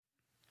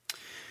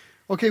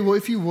Okay, well,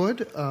 if you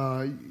would,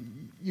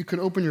 you could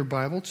open your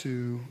Bible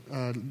to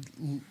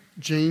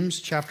James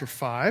chapter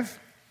 5.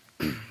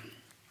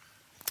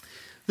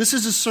 This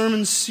is a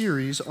sermon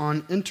series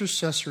on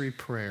intercessory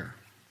prayer,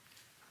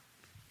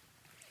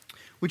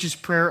 which is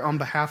prayer on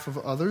behalf of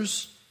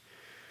others,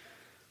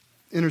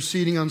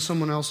 interceding on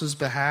someone else's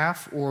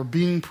behalf, or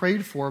being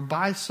prayed for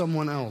by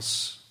someone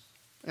else.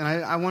 And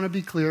I want to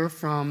be clear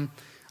from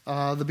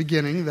the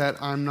beginning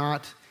that I'm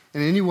not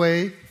in any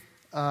way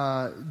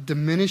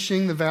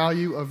diminishing the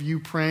value of you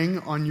praying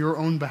on your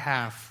own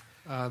behalf.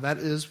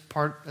 That's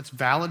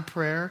valid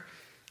prayer.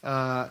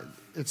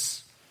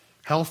 It's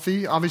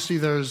healthy. Obviously,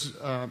 there's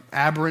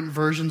aberrant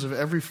versions of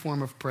every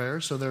form of prayer.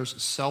 So there's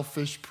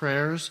selfish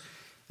prayers,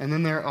 and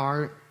then there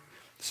are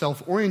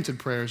self-oriented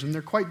prayers, and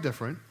they're quite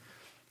different.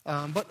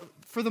 But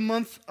for the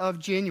month of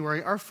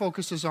January, our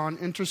focus is on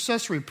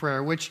intercessory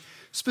prayer, which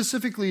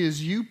specifically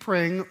is you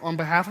praying on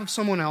behalf of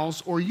someone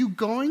else, or you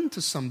going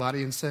to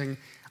somebody and saying,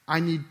 I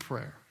need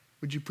prayer.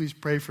 Would you please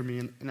pray for me?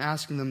 And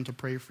asking them to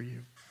pray for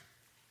you.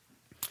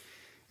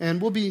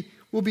 And we'll be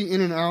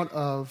in and out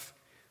of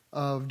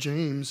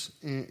James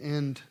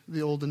and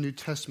the Old and New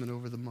Testament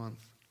over the month.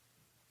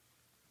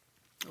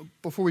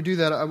 Before we do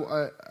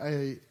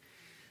that,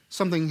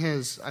 something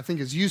I think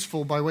is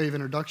useful by way of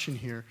introduction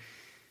here.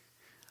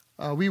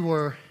 We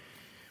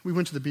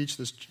went to the beach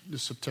this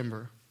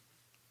September,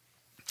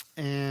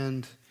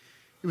 and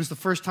it was the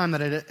first time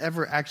that I'd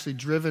ever actually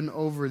driven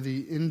over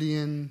the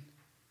Indian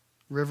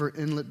River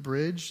Inlet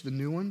Bridge, the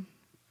new one.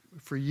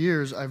 For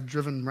years, I've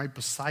driven right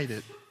beside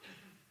it,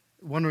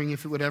 wondering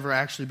if it would ever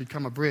actually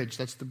become a bridge.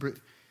 That's the bridge.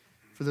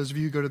 For those of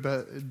you who go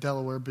to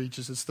Delaware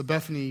beaches, it's the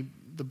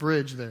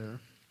bridge there.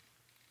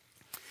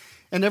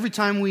 And every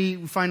time we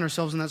find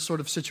ourselves in that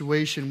sort of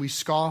situation, we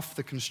scoff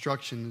the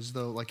construction as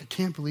though, I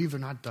can't believe they're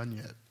not done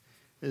yet.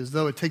 As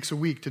though it takes a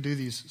week to do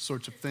these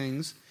sorts of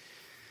things.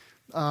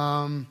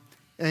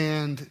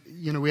 And,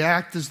 we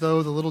act as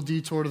though the little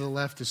detour to the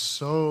left is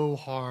so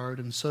hard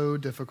and so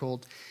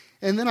difficult.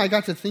 And then I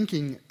got to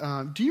thinking,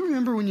 do you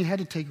remember when you had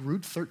to take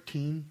Route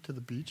 13 to the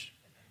beach?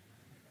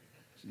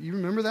 You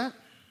remember that?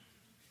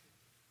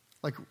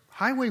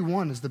 Highway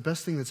 1 is the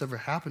best thing that's ever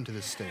happened to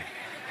this state.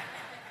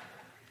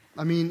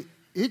 I mean,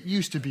 it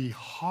used to be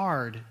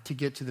hard to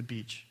get to the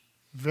beach.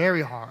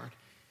 Very hard.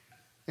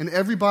 And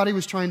everybody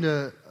was trying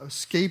to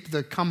escape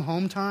the come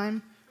home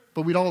time,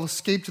 but we'd all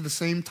escape to the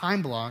same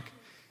time block.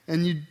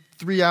 And you'd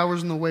 3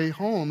 hours on the way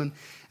home.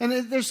 And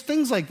there's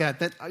things like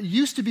that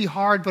used to be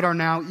hard but are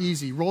now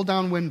easy. Roll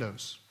down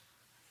windows.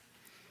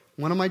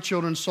 One of my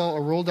children saw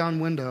a roll down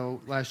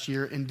window last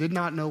year and did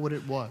not know what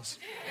it was.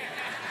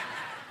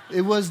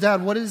 It was,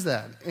 Dad, what is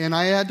that? And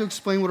I had to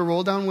explain what a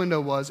roll down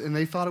window was, and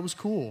they thought it was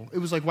cool. It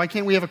was like, why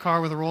can't we have a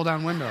car with a roll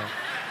down window?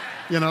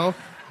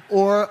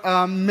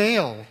 Or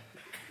mail.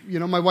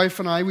 My wife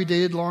and I, we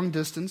dated long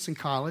distance in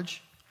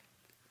college.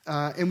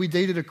 And we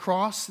dated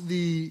across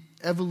the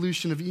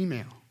evolution of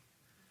email.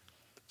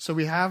 So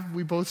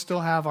we both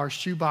still have our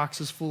shoe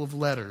boxes full of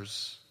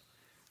letters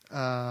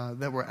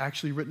that were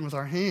actually written with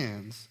our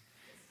hands,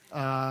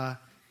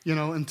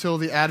 until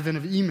the advent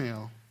of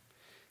email,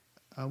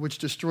 which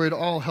destroyed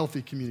all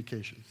healthy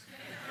communications.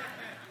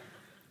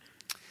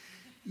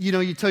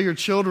 You tell your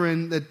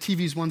children that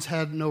TVs once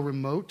had no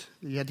remote.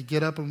 You had to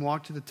get up and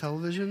walk to the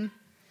television.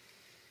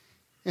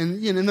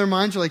 And in their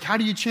minds, you're like, how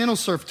do you channel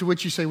surf? To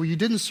which you say, well, you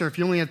didn't surf.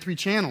 You only had 3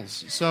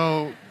 channels.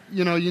 So,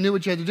 you knew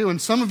what you had to do. And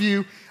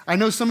I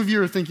know some of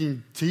you are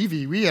thinking,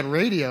 TV, we had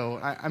radio.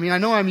 I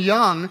know I'm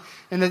young,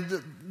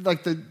 and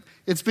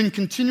it's been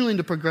continuing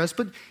to progress.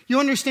 But you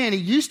understand, it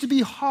used to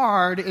be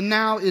hard, and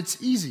now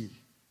it's easy.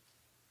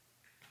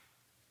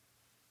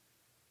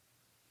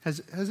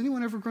 Has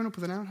anyone ever grown up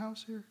with an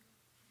outhouse here?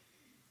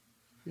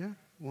 Yeah?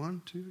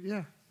 1, 2,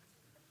 yeah.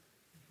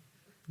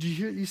 Do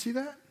you see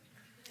that?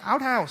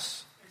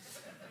 Outhouse.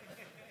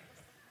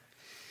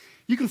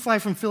 You can fly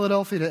from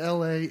Philadelphia to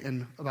L.A.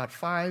 in about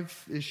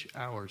 5-ish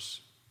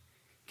hours.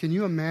 Can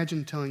you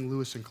imagine telling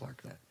Lewis and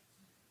Clark that?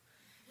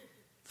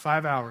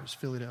 5 hours,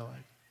 Philly to L.A.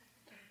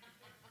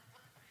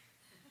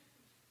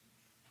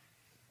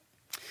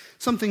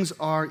 Some things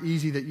are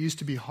easy that used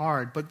to be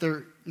hard, but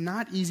they're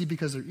not easy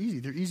because they're easy.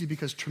 They're easy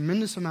because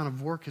tremendous amount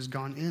of work has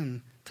gone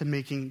in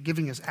to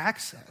giving us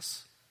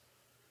access.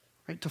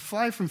 Right? To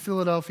fly from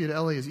Philadelphia to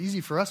LA is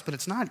easy for us, but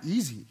it's not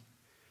easy.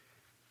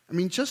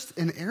 Just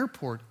an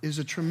airport is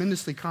a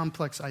tremendously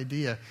complex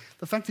idea.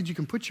 The fact that you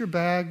can put your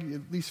bag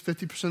at least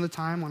 50% of the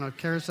time on a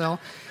carousel,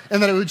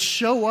 and that it would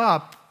show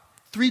up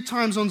 3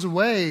 time zones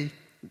away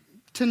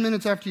 10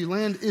 minutes after you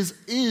land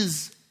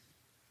is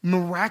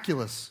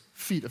miraculous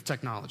feat of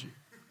technology.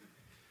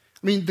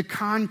 The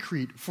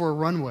concrete for a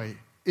runway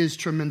is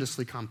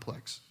tremendously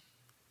complex.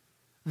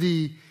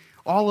 It's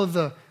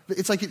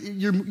like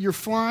you're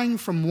flying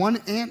from one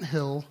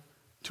anthill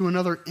to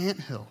another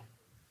anthill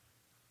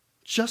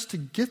just to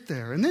get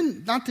there. And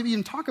then not to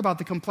even talk about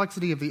the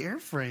complexity of the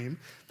airframe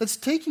that's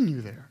taking you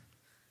there.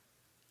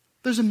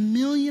 There's a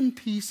million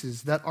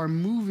pieces that are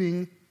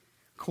moving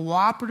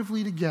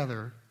cooperatively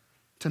together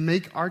to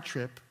make our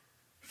trip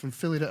from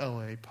Philly to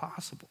LA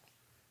possible.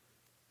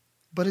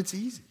 but it's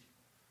easy.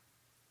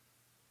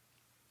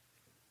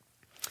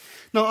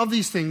 Now, of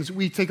these things,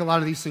 we take a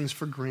lot of these things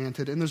for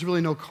granted, and there's really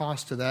no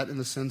cost to that in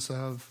the sense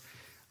of,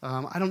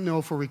 I don't know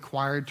if we're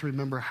required to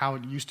remember how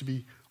it used to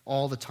be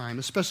all the time,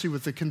 especially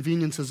with the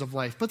conveniences of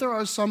life. But there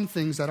are some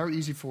things that are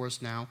easy for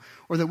us now,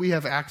 or that we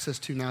have access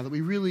to now, that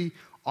we really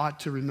ought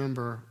to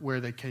remember where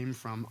they came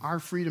from. Our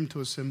freedom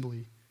to assemble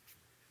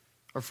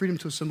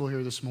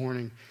here this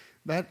morning,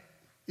 that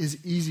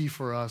is easy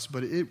for us,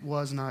 but it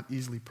was not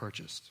easily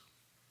purchased.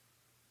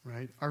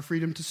 Right? Our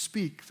freedom to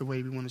speak the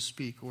way we want to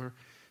speak, or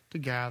to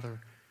gather,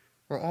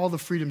 or all the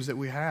freedoms that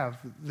we have,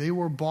 they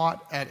were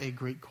bought at a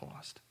great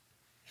cost.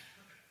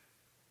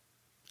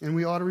 And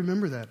we ought to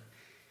remember that,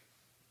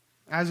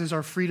 as is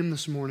our freedom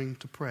this morning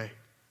to pray.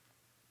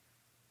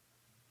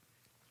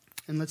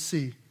 And let's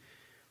see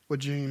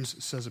what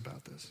James says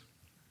about this.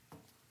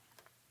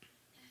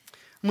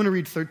 I'm going to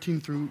read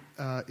 13 through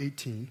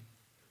 18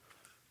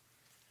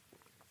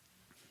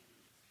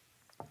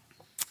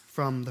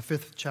 from the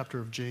 5th chapter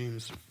of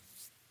James.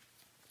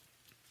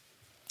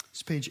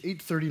 It's page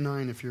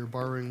 839 if you're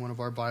borrowing one of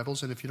our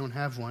Bibles, and if you don't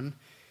have one,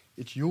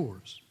 it's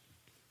yours.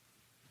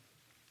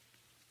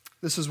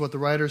 This is what the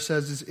writer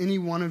says: is any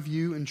one of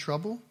you in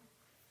trouble?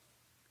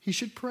 He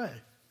should pray.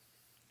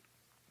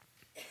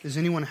 Is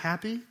anyone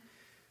happy?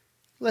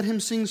 Let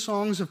him sing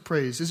songs of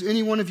praise. Is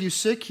any one of you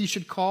sick? He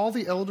should call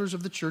the elders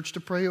of the church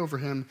to pray over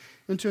him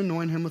and to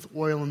anoint him with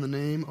oil in the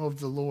name of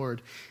the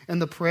Lord.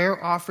 And the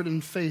prayer offered in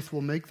faith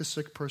will make the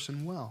sick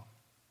person well.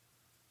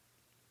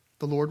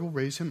 The Lord will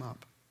raise him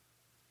up.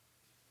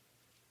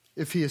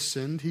 If he has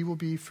sinned, he will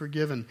be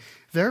forgiven.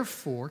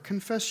 Therefore,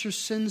 confess your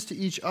sins to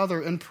each other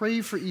and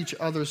pray for each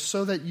other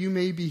so that you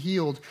may be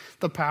healed.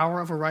 The power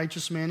of a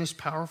righteous man is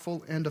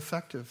powerful and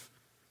effective.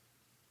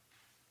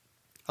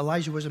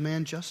 Elijah was a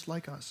man just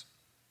like us.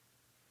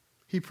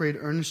 He prayed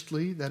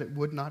earnestly that it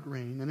would not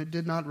rain, and it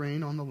did not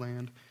rain on the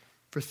land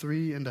for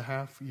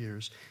 3.5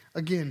 years.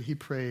 Again he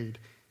prayed,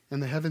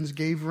 and the heavens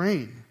gave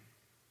rain,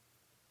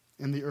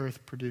 and the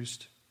earth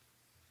produced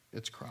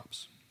its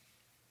crops.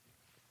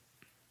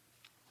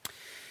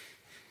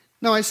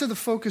 Now, I said the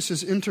focus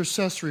is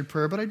intercessory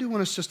prayer, but I do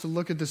want us just to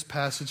look at this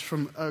passage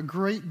from a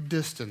great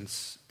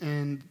distance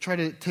and try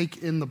to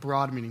take in the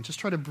broad meaning. Just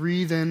try to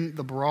breathe in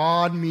the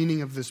broad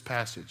meaning of this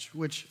passage,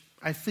 which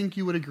I think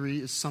you would agree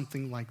is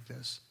something like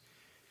this.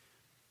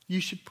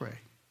 You should pray.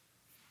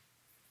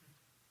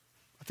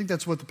 I think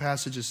that's what the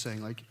passage is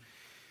saying. Like,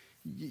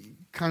 you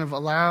kind of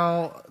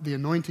allow the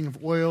anointing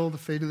of oil to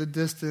fade to the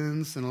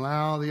distance and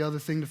allow the other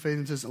thing to fade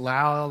into this.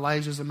 Allow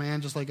Elijah's a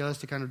man just like us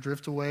to kind of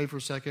drift away for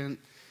a second.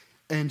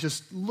 And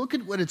just look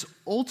at what it's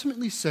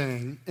ultimately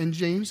saying. And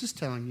James is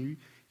telling you,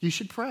 you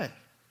should pray.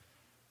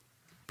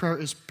 Prayer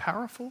is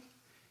powerful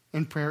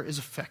and prayer is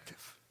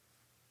effective.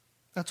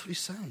 That's what he's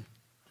saying.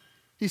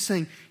 He's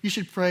saying you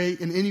should pray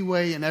in any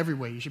way and every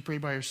way. You should pray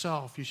by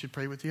yourself. You should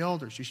pray with the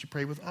elders. You should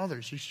pray with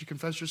others. You should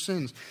confess your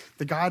sins.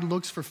 The God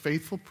looks for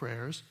faithful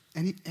prayers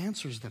and he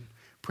answers them.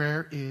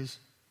 Prayer is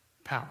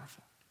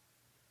powerful.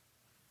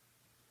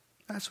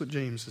 That's what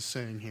James is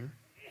saying here.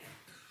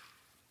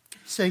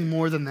 Saying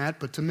more than that,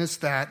 but to miss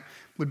that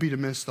would be to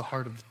miss the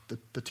heart of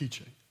the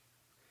teaching.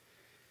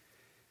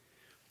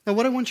 Now,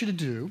 what I want you to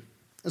do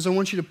is I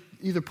want you to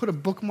either put a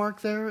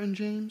bookmark there in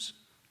James.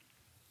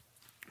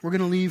 We're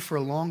going to leave for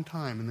a long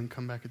time and then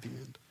come back at the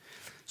end.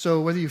 So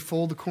whether you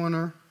fold the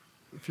corner,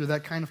 if you're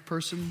that kind of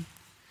person,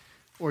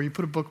 or you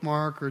put a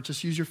bookmark or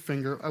just use your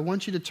finger, I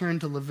want you to turn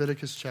to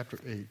Leviticus chapter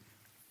 8.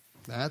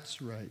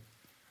 That's right.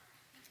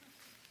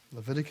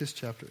 Leviticus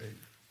chapter 8.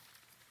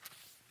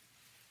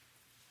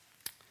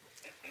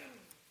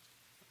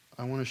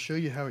 I want to show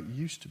you how it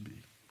used to be.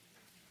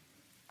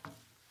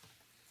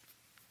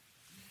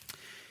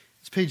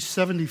 It's page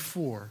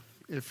 74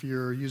 if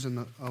you're using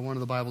one of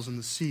the Bibles in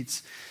the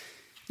seats.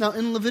 Now,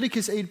 in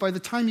Leviticus 8, by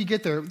the time you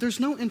get there, there's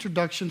no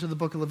introduction to the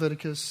book of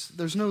Leviticus.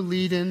 There's no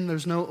lead-in.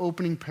 There's no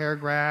opening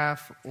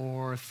paragraph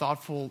or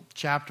thoughtful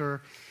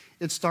chapter.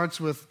 It starts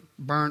with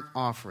burnt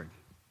offering.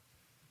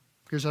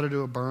 Here's how to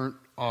do a burnt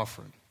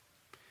offering.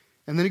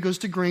 And then it goes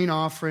to grain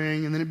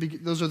offering, and then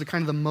those are the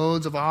kind of the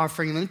modes of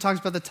offering. And then it talks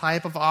about the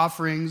type of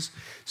offerings,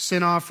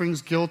 sin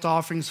offerings, guilt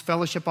offerings,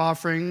 fellowship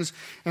offerings.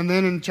 And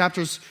then in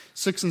chapters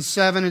 6 and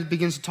 7, it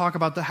begins to talk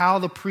about how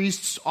the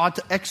priests ought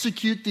to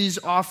execute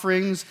these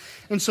offerings.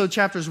 And so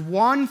chapters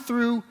 1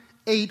 through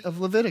 8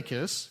 of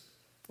Leviticus,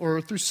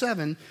 or through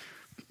 7,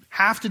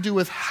 have to do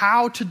with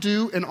how to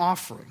do an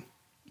offering.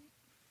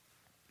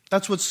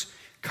 That's what's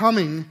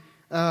coming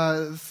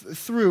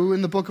through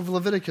in the book of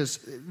Leviticus.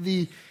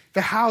 The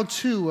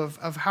how-to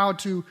of how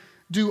to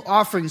do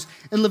offerings.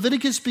 And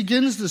Leviticus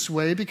begins this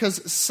way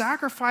because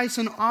sacrifice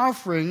and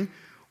offering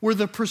were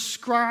the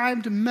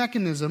prescribed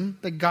mechanism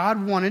that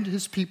God wanted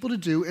his people to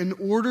do in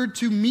order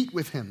to meet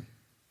with him.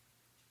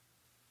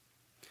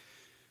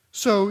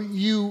 So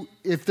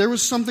if there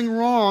was something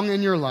wrong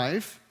in your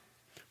life,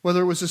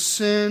 whether it was a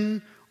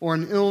sin or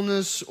an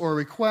illness or a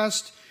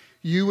request,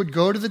 you would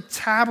go to the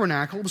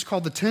tabernacle. It was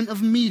called the tent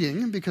of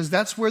meeting because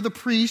that's where the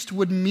priest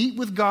would meet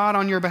with God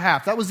on your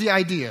behalf. That was the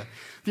idea.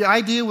 The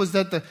idea was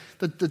that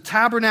the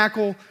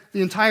tabernacle,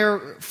 the entire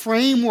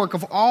framework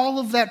of all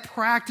of that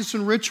practice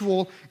and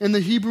ritual in the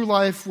Hebrew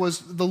life was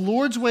the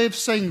Lord's way of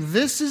saying,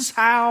 this is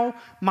how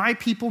my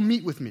people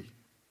meet with me.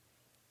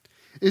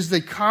 Is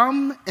they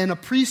come and a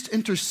priest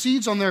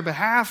intercedes on their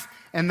behalf,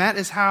 and that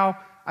is how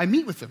I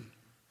meet with them.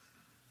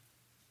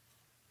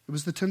 It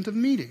was the tent of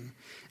meeting.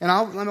 And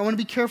I want to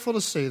be careful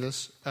to say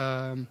this.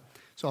 So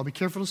I'll be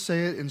careful to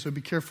say it, and so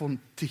be careful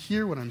to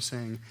hear what I'm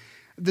saying.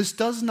 This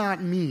does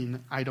not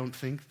mean, I don't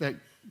think, that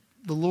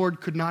the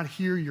Lord could not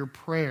hear your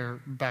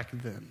prayer back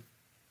then.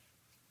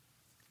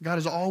 God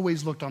has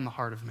always looked on the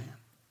heart of man.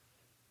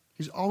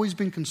 He's always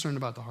been concerned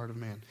about the heart of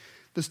man.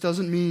 This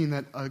doesn't mean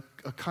that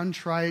a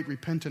contrite,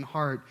 repentant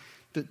heart,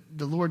 that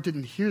the Lord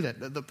didn't hear that.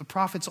 The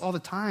prophets all the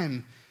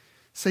time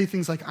say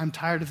things like, I'm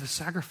tired of the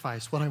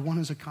sacrifice. What I want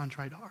is a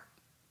contrite heart.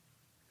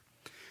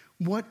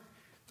 What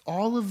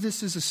all of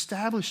this is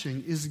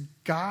establishing is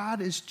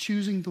God is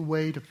choosing the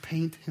way to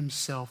paint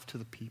himself to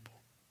the people.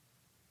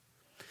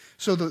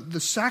 So the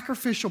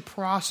sacrificial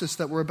process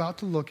that we're about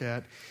to look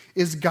at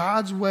is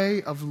God's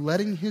way of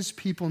letting his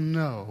people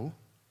know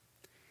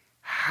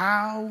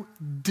how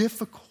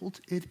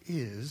difficult it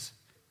is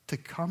to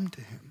come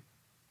to him.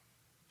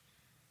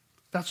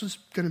 That's what's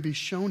going to be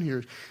shown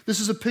here.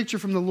 This is a picture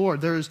from the Lord.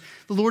 The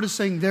Lord is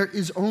saying, there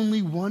is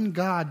only one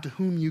God to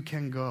whom you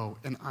can go,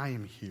 and I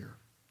am here.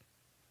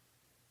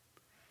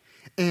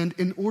 And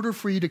in order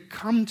for you to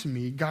come to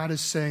me, God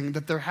is saying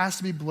that there has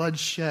to be blood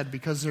shed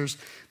because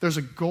there's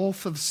a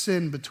gulf of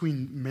sin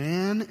between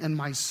man and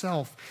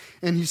myself.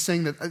 And he's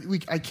saying that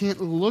I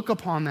can't look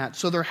upon that.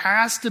 So there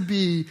has to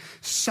be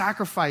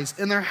sacrifice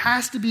and there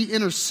has to be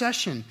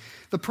intercession.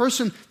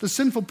 The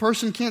sinful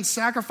person can't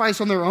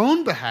sacrifice on their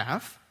own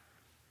behalf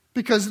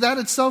because that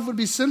itself would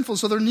be sinful.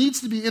 So there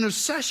needs to be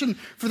intercession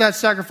for that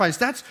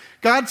sacrifice.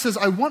 God says,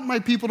 I want my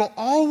people to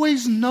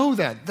always know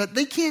that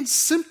they can't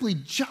simply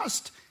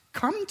just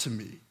come to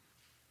me.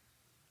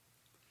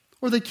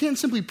 Or they can't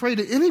simply pray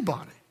to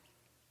anybody.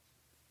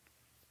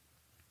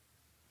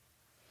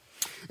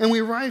 And we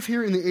arrive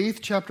here in the 8th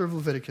chapter of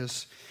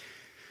Leviticus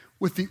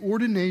with the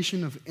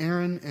ordination of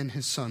Aaron and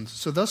his sons.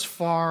 So thus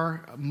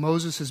far,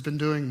 Moses has been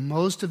doing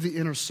most of the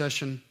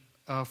intercession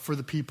for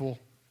the people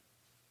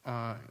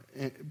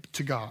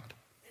to God.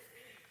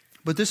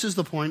 But this is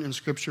the point in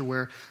Scripture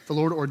where the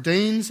Lord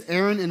ordains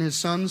Aaron and his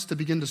sons to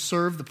begin to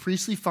serve the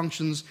priestly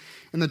functions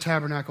in the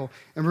tabernacle.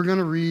 And we're going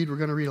to read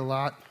a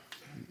lot,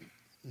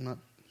 not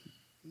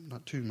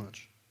too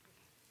much,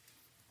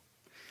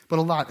 but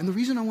a lot. And the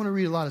reason I want to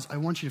read a lot is I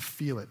want you to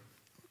feel it.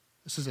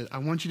 This is it. I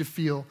want you to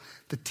feel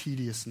the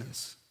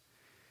tediousness,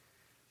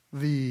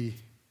 the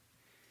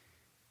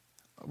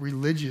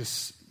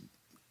religious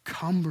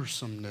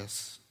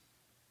cumbersomeness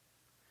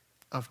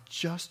of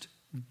just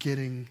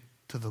getting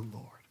to the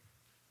Lord.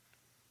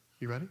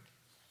 You ready?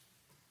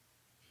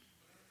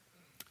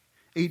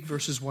 8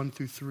 verses 1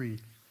 through 3.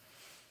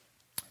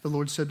 The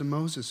Lord said to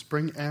Moses,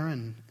 bring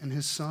Aaron and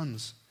his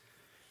sons,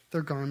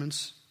 their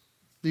garments,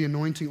 the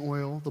anointing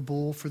oil, the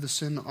bowl for the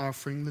sin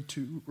offering, the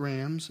 2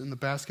 rams, and the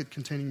basket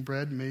containing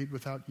bread made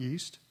without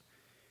yeast,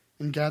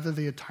 and gather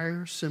the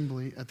entire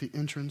assembly at the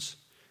entrance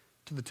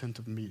to the tent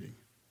of meeting.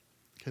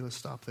 Okay, let's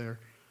stop there.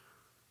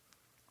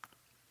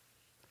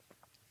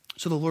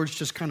 So the Lord's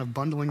just kind of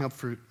bundling up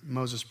for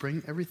Moses,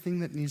 bring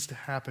everything that needs to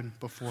happen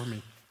before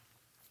me.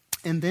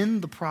 And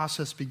then the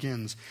process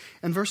begins.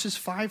 And verses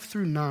 5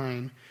 through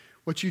 9,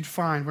 what you'd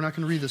find, we're not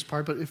going to read this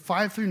part, but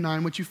 5 through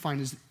 9, what you find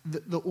is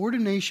the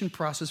ordination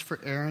process for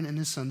Aaron and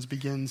his sons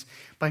begins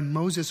by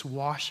Moses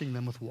washing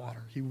them with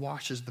water. He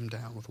washes them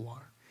down with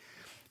water.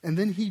 And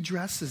then he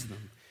dresses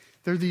them.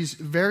 They're these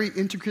very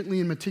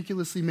intricately and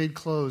meticulously made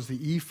clothes, the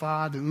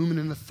ephod, the urim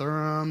and the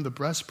thummim, the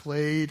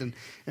breastplate, and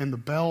the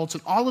belts,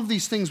 and all of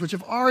these things which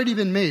have already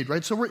been made,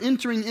 right? So we're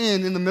entering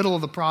in the middle of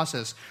the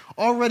process.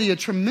 Already a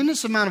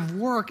tremendous amount of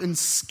work and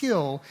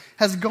skill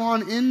has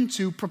gone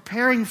into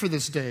preparing for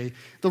this day,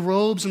 the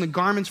robes and the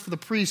garments for the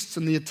priests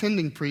and the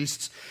attending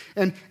priests,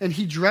 and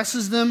he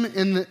dresses them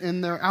in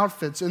their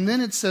outfits. And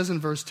then it says in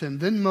verse 10,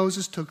 then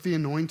Moses took the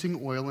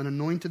anointing oil and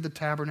anointed the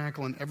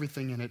tabernacle and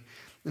everything in it,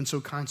 and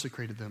so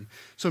consecrated them.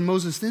 So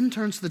Moses then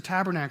turns to the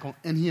tabernacle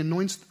and he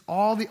anoints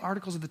all the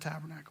articles of the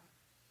tabernacle.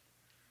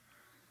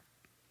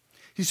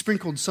 He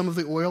sprinkled some of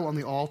the oil on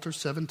the altar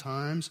 7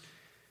 times,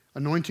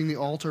 anointing the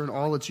altar and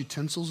all its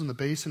utensils and the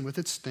basin with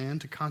its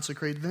stand to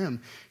consecrate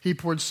them. He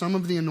poured some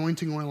of the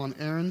anointing oil on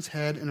Aaron's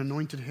head and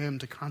anointed him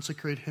to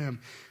consecrate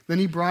him. Then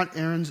he brought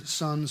Aaron's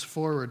sons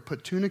forward,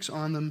 put tunics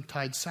on them,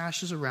 tied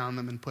sashes around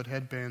them, and put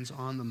headbands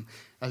on them,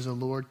 as the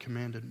Lord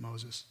commanded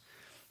Moses.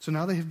 So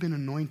now they have been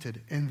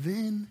anointed. And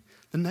then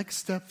the next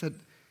step that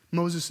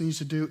Moses needs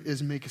to do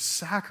is make a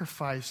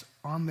sacrifice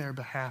on their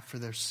behalf for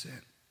their sin.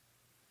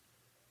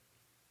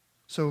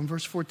 So in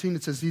verse 14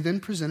 it says, he then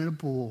presented a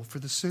bull for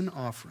the sin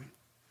offering.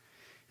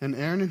 And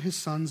Aaron and his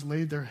sons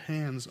laid their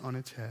hands on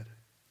its head.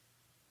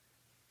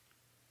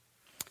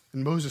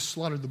 And Moses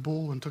slaughtered the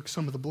bull and took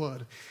some of the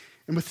blood.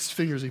 And with his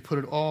fingers he put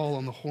it all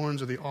on the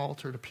horns of the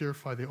altar to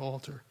purify the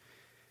altar.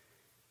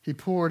 He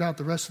poured out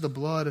the rest of the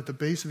blood at the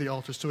base of the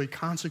altar, so he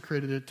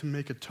consecrated it to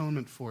make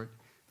atonement for it.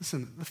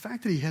 Listen, the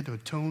fact that he had to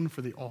atone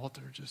for the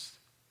altar, just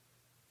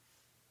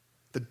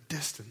the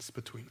distance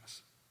between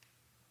us.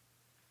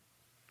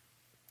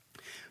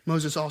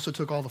 Moses also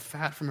took all the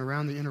fat from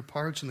around the inner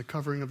parts and the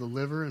covering of the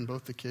liver and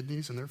both the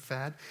kidneys and their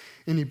fat,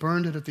 and he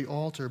burned it at the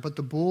altar. But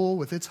the bull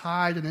with its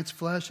hide and its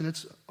flesh and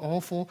its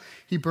offal,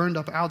 he burned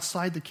up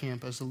outside the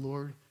camp as the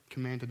Lord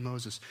commanded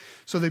Moses.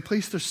 So they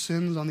placed their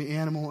sins on the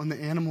animal, and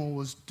the animal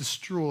was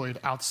destroyed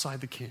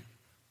outside the camp.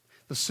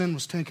 The sin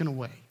was taken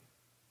away.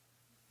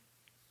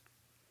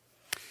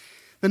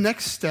 The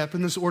next step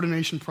in this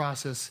ordination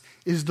process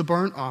is the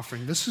burnt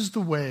offering. This is the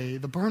way.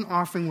 The burnt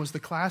offering was the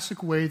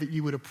classic way that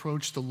you would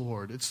approach the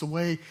Lord. It's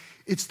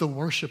the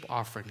worship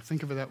offering.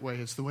 Think of it that way.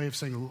 It's the way of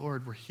saying,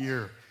 Lord, we're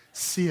here.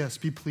 See us,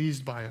 be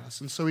pleased by us.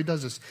 And so he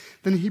does this.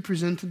 Then he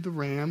presented the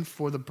ram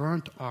for the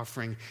burnt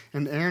offering,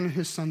 and Aaron and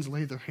his sons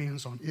laid their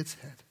hands on its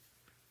head.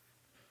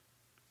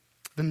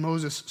 Then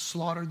Moses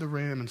slaughtered the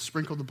ram and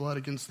sprinkled the blood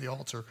against the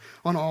altar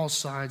on all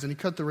sides. And he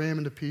cut the ram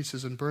into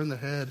pieces and burned the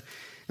head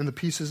and the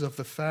pieces of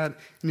the fat.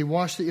 And he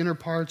washed the inner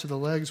parts of the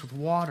legs with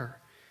water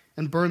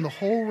and burned the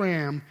whole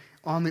ram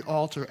on the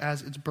altar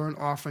as its burnt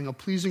offering, a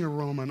pleasing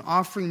aroma, an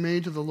offering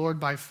made to the Lord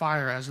by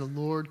fire, as the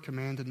Lord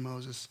commanded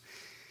Moses.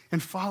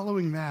 And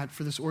following that,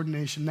 for this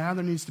ordination, now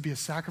there needs to be a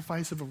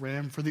sacrifice of a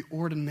ram for the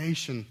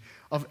ordination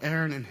of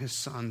Aaron and his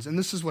sons. And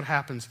this is what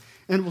happens.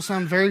 And it will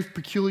sound very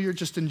peculiar.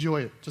 Just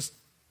enjoy it. Just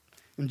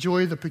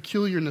enjoy the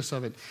peculiarness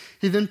of it.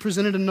 He then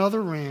presented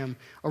another ram,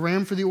 a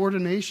ram for the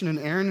ordination, and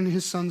Aaron and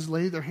his sons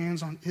laid their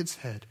hands on its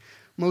head.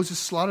 Moses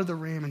slaughtered the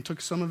ram and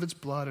took some of its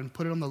blood and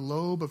put it on the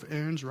lobe of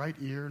Aaron's right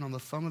ear and on the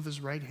thumb of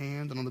his right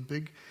hand and on the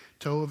big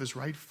toe of his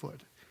right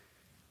foot.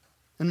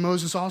 And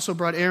Moses also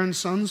brought Aaron's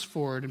sons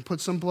forward and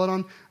put some blood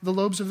on the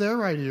lobes of their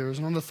right ears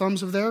and on the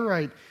thumbs of their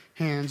right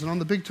hands and on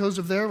the big toes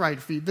of their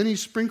right feet. Then he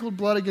sprinkled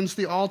blood against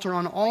the altar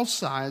on all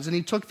sides, and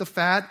he took the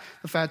fat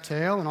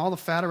tail, and all the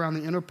fat around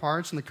the inner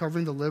parts and the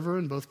covering the liver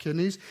and both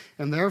kidneys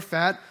and their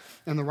fat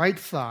and the right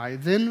thigh.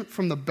 Then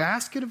from the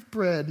basket of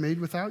bread made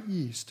without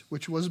yeast,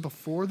 which was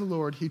before the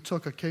Lord, he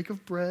took a cake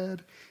of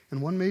bread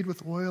and one made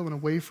with oil and a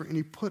wafer, and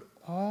he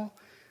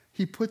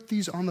put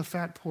these on the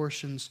fat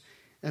portions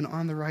and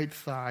on the right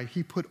thigh.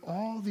 He put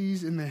all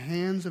these in the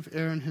hands of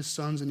Aaron his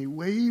sons, and he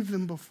waved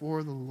them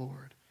before the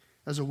Lord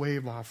as a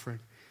wave offering.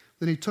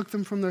 Then he took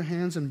them from their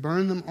hands and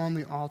burned them on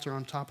the altar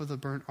on top of the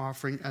burnt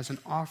offering as an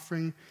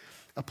offering,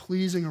 a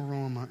pleasing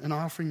aroma, an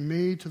offering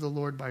made to the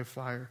Lord by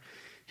fire.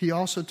 He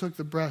also took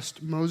the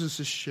breast,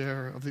 Moses'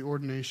 share of the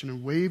ordination,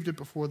 and waved it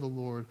before the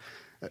Lord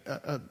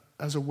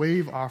as a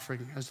wave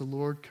offering, as the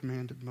Lord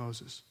commanded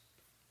Moses.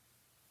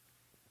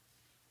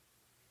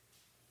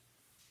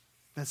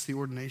 That's the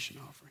ordination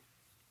offering.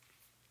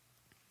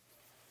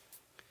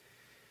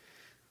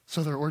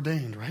 So they're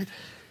ordained, right?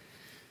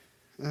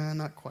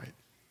 Not quite.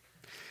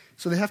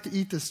 So they have to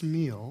eat this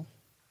meal,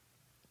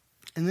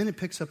 and then it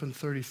picks up in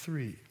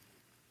 33.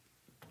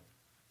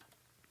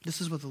 This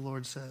is what the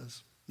Lord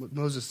says, what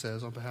Moses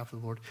says on behalf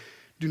of the Lord.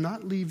 Do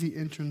not leave the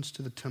entrance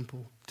to the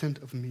tent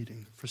of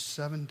meeting for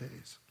 7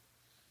 days,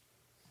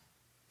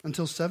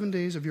 until 7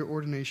 days of your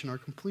ordination are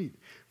complete.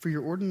 For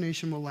your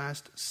ordination will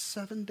last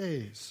 7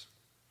 days.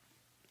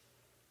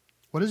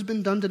 What has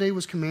been done today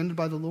was commanded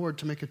by the Lord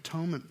to make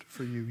atonement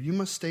for you. You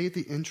must stay at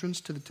the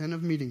entrance to the tent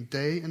of meeting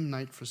day and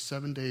night for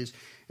 7 days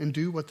and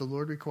do what the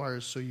Lord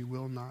requires so you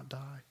will not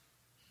die.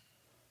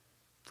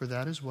 For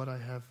that is what I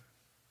have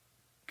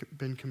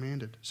been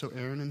commanded. So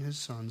Aaron and his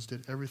sons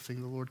did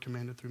everything the Lord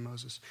commanded through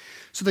Moses.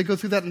 So they go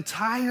through that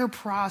entire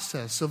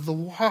process of the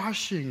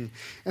washing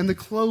and the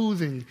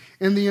clothing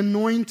and the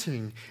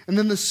anointing and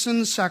then the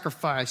sin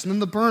sacrifice and then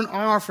the burnt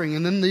offering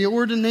and then the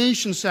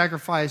ordination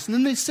sacrifice. And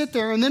then they sit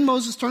there, and then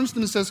Moses turns to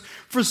them and says,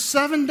 for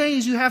 7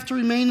 days you have to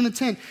remain in the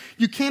tent.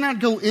 You cannot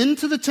go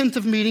into the tent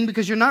of meeting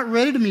because you're not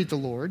ready to meet the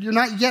Lord. You're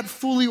not yet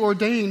fully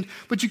ordained,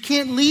 but you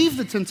can't leave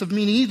the tent of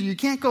meeting either. You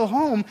can't go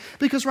home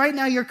because right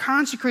now you're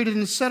consecrated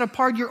and set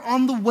apart. You're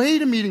on the way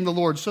to meeting the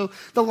Lord. So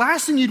the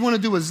last thing you'd want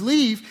to do is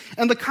leave,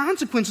 and the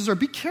consequences are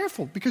be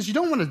careful because you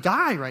don't want to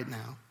die right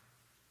now.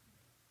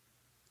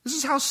 This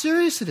is how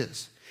serious it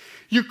is.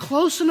 You're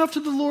close enough to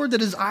the Lord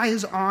that his eye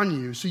is on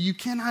you, so you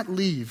cannot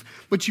leave,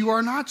 but you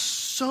are not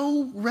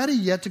so ready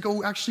yet to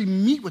go actually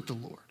meet with the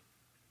Lord.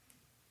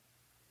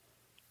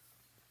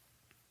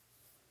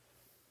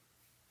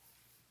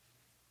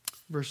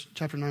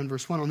 Chapter 9,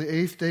 verse 1. On the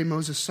 8th day,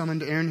 Moses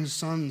summoned Aaron, his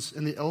sons,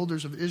 and the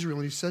elders of Israel,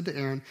 and he said to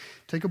Aaron,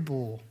 take a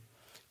bull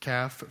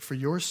calf for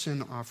your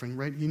sin offering,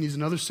 right? He needs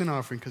another sin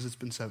offering because it's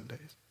been 7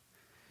 days.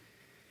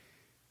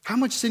 How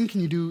much sin can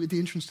you do at the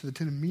entrance to the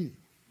tent of meeting?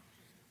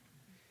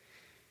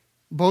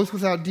 Both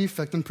without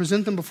defect, and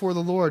present them before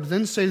the Lord.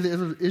 Then say to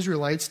the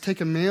Israelites,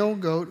 take a male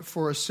goat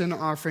for a sin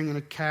offering, and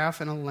a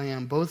calf and a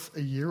lamb, both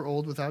a year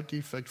old without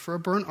defect, for a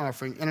burnt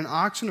offering, and an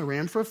ox and a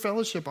ram for a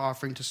fellowship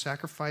offering to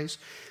sacrifice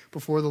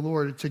before the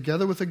Lord,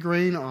 together with a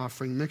grain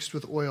offering mixed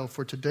with oil.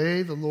 For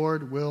today the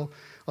Lord will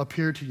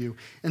appear to you.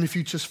 And if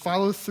you just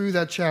follow through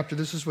that chapter,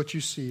 this is what you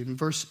see. In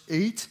verse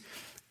 8,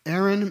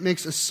 Aaron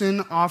makes a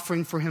sin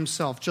offering for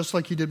himself, just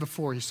like he did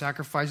before. He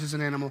sacrifices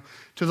an animal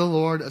to the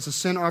Lord as a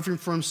sin offering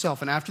for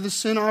himself. And after the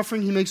sin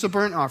offering, he makes a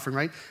burnt offering,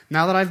 right?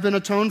 Now that I've been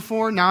atoned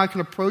for, now I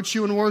can approach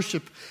you and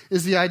worship,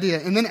 is the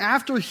idea. And then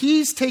after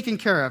he's taken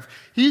care of,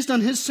 he's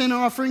done his sin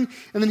offering,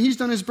 and then he's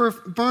done his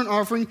burnt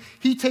offering,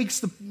 he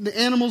takes the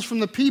animals from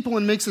the people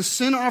and makes a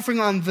sin offering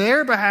on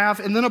their behalf,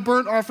 and then a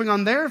burnt offering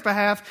on their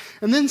behalf.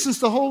 And then since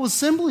the whole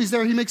assembly is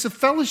there, he makes a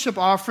fellowship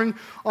offering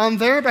on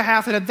their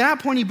behalf, and at that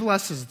point he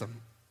blesses them.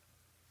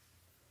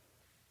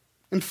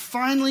 And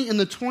finally, in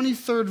the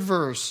 23rd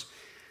verse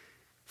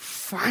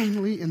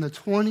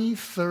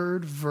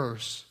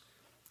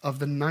of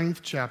the 9th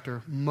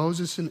chapter,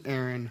 Moses and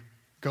Aaron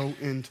go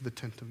into the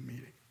tent of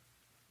meeting.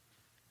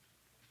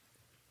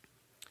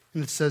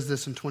 And it says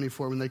this in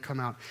 24, when they come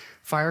out,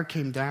 fire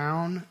came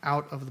down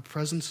out of the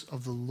presence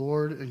of the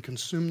Lord and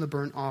consumed the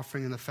burnt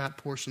offering and the fat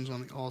portions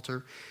on the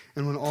altar.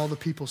 And when all the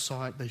people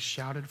saw it, they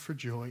shouted for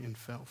joy and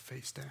fell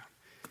face down.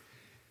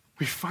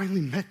 We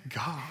finally met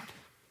God.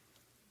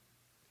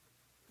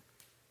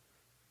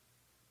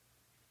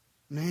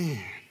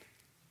 Man,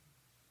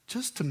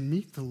 just to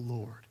meet the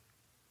Lord.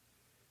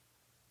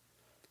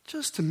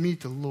 Just to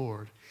meet the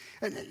Lord.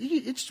 And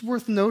it's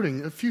worth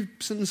noting, a few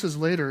sentences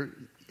later,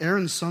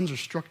 Aaron's sons are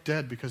struck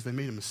dead because they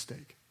made a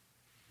mistake.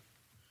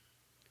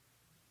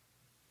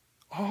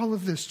 All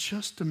of this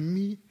just to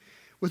meet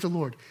with the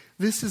Lord.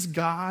 This is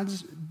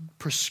God's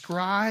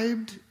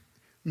prescribed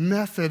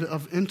method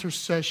of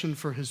intercession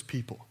for his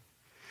people.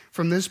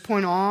 From this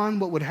point on,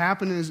 what would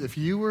happen is if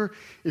you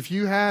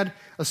had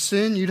a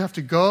sin, you'd have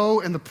to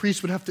go and the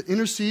priest would have to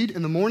intercede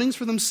in the mornings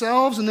for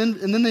themselves, and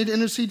then they'd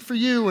intercede for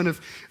you. And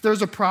if there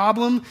was a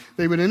problem,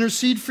 they would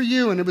intercede for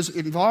you. And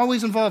it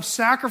always involved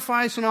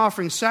sacrifice and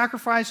offering.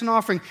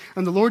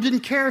 And the Lord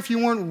didn't care if you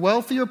weren't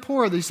wealthy or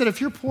poor. They said, if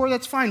you're poor,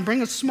 that's fine.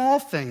 Bring a small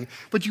thing.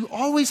 But you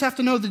always have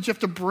to know that you have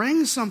to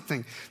bring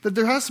something. That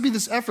there has to be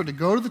this effort to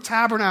go to the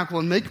tabernacle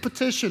and make a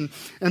petition.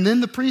 And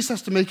then the priest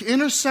has to make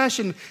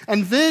intercession.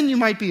 And then you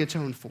might be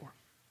atoned for.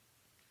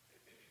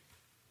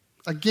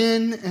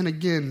 Again and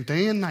again,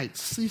 day and night,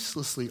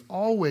 ceaselessly,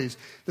 always,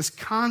 this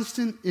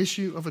constant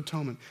issue of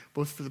atonement,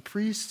 both for the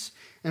priests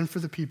and for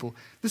the people.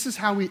 This is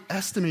how we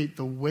estimate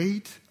the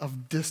weight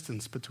of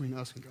distance between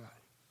us and God.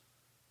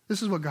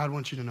 This is what God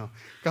wants you to know.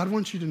 God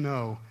wants you to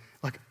know,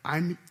 like,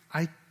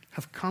 I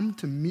have come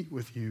to meet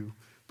with you,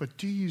 but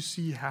do you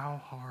see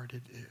how hard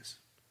it is?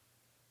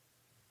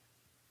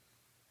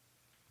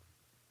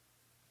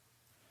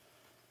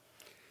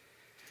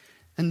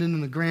 And then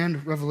in the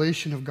grand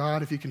revelation of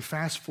God, if you can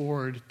fast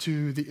forward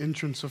to the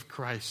entrance of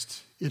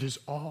Christ, it is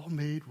all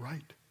made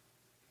right.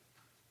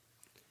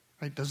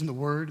 Right? Doesn't the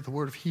word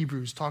of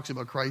Hebrews talks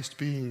about Christ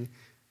being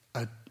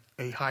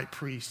a high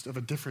priest of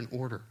a different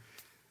order.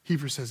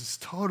 Hebrews says it's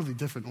totally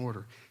different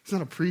order. He's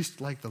not a priest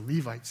like the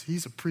Levites.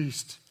 He's a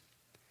priest.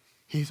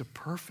 He's a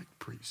perfect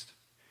priest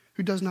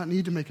who does not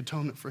need to make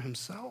atonement for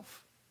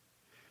himself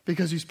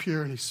because he's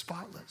pure and he's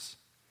spotless.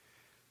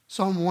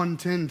 Psalm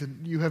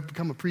 110, you have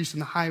become a priest in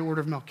the high order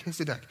of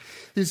Melchizedek.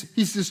 He's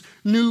this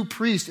new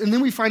priest. And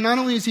then we find not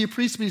only is he a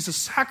priest, but he's a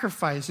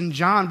sacrifice. In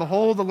John,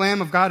 behold the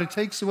Lamb of God who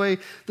takes away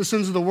the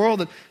sins of the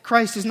world. That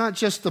Christ is not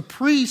just the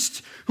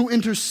priest who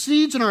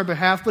intercedes on our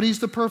behalf, but he's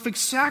the perfect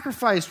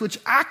sacrifice, which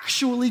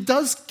actually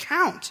does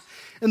count.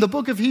 In the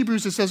book of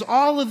Hebrews, it says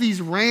all of these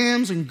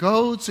rams and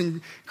goats and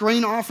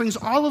grain offerings,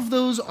 all of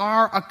those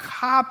are a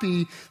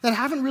copy that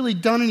haven't really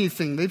done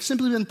anything. They've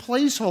simply been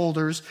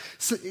placeholders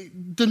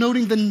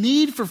denoting the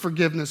need for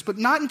forgiveness, but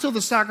not until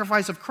the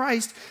sacrifice of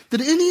Christ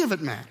did any of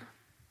it matter.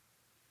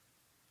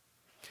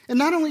 And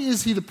not only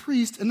is he the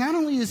priest, and not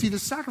only is he the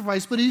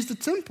sacrifice, but he's the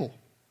temple.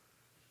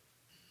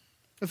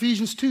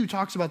 Ephesians 2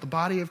 talks about the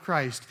body of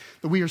Christ,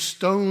 that we are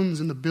stones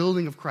in the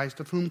building of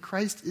Christ, of whom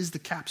Christ is the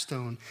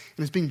capstone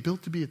and is being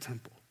built to be a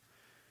temple.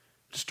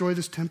 Destroy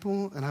this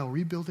temple and I will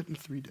rebuild it in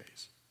 3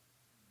 days.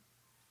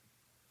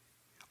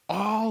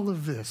 All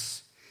of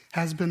this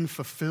has been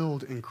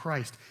fulfilled in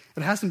Christ.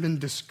 It hasn't been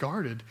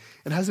discarded.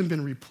 It hasn't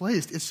been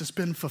replaced. It's just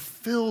been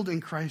fulfilled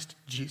in Christ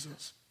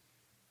Jesus.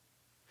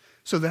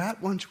 So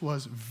that which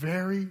was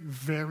very,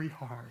 very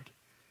hard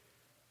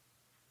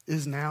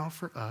is now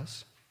for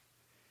us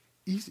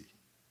easy.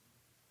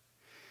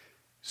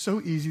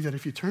 So easy that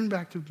if you turn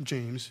back to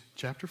James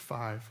chapter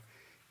 5,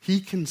 he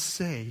can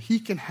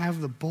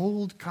have the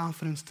bold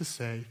confidence to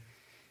say,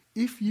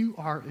 if you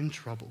are in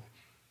trouble,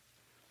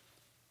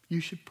 you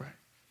should pray.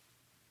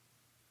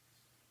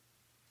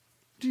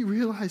 Do you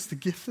realize the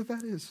gift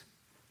that is?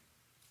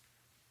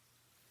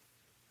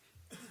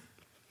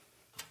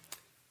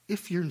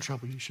 If you're in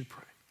trouble, you should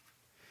pray.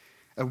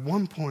 At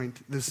one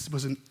point, this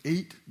was an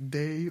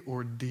 8-day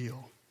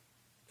ordeal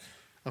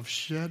of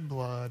shed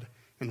blood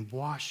and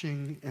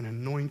washing and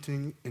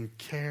anointing and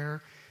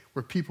care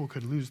where people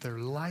could lose their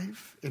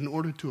life in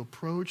order to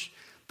approach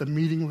the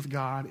meeting with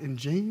God. And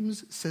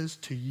James says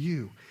to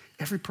you,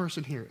 every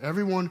person here,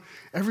 everyone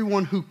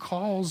who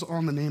calls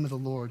on the name of the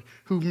Lord,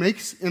 who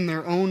makes in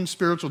their own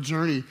spiritual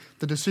journey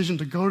the decision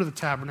to go to the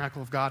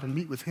tabernacle of God and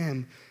meet with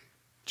him,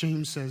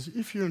 James says,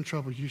 if you're in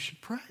trouble, you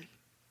should pray.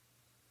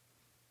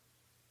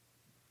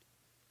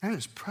 That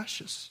is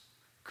precious,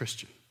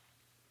 Christian.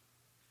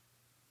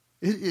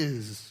 It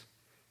is.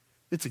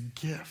 It's a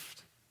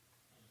gift.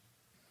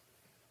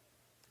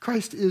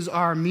 Christ is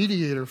our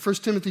mediator.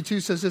 1 Timothy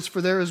 2 says this,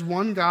 "For there is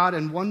one God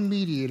and one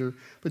mediator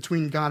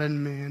between God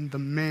and man, the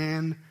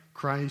man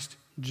Christ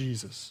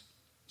Jesus."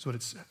 That's what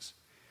it says.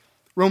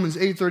 Romans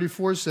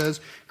 8:34 says,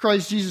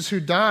 "Christ Jesus,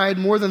 who died,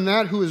 more than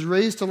that, who is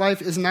raised to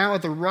life, is now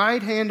at the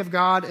right hand of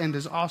God and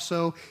is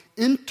also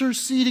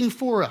interceding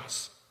for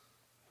us."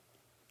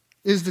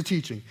 Is the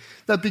teaching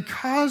that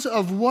because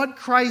of what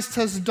Christ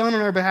has done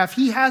on our behalf,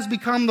 he has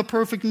become the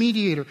perfect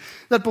mediator.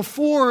 That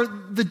before,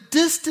 the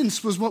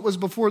distance was what was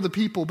before the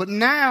people, but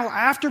now,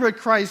 after what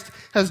Christ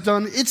has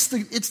done, it's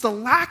the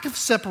lack of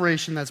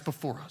separation that's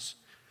before us.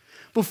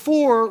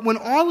 Before, when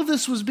all of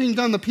this was being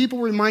done, the people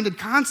were reminded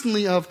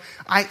constantly of,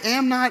 I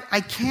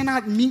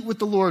cannot meet with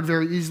the Lord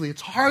very easily. It's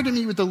hard to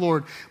meet with the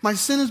Lord. My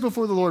sin is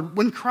before the Lord.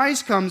 When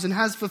Christ comes and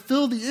has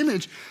fulfilled the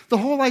image, the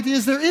whole idea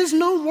is there is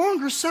no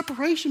longer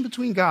separation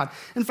between God.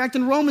 In fact,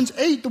 in Romans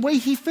 8, the way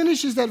he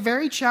finishes that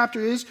very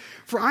chapter is,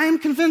 "For I am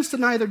convinced that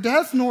neither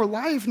death nor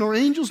life, nor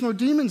angels nor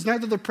demons,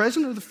 neither the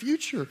present nor the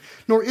future,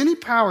 nor any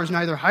powers,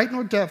 neither height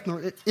nor depth,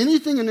 nor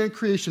anything in their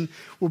creation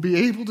will be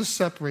able to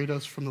separate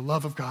us from the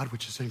love of God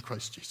which is in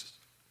Christ Jesus."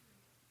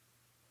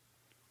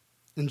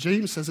 And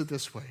James says it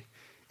this way: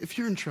 if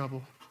you're in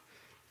trouble,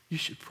 you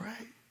should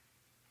pray.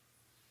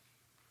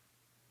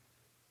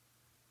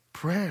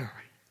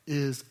 Prayer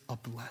is a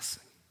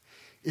blessing.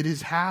 It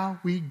is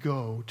how we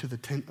go to the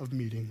tent of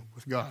meeting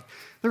with God.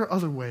 There are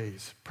other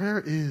ways.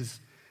 Prayer is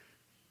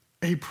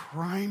a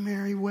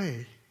primary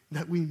way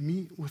that we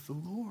meet with the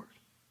Lord.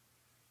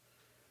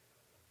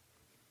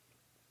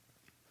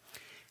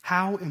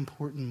 How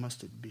important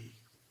must it be?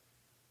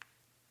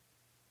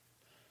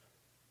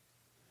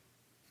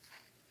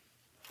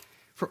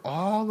 For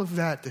all of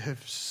that to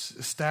have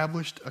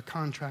established a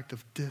contract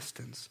of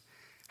distance,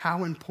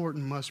 how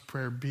important must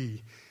prayer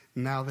be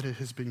now that it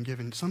has been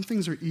given? Some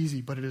things are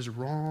easy, but it is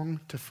wrong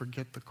to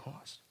forget the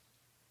cost.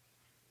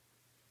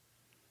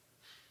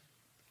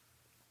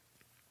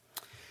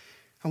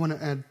 I want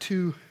to add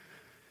two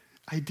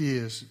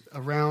ideas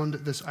around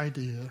this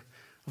idea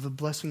of the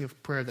blessing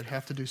of prayer that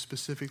have to do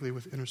specifically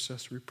with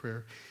intercessory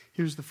prayer.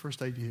 Here's the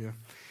first idea.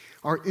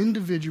 Our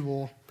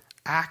individual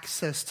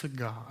access to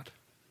God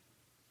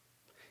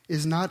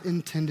is not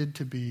intended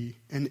to be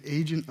an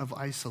agent of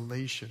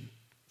isolation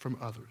from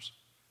others.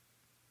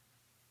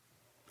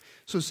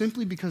 So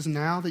simply because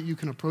now that you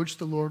can approach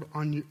the Lord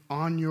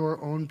on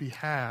your own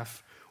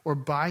behalf or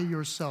by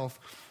yourself,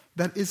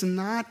 that is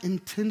not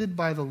intended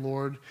by the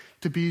Lord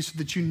to be so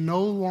that you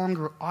no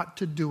longer ought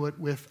to do it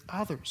with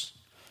others.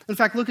 In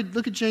fact, look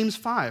at James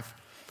 5.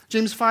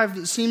 James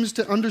 5 seems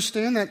to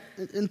understand that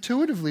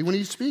intuitively when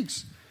he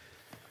speaks.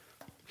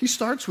 He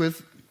starts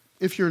with,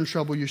 if you're in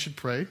trouble, you should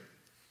pray.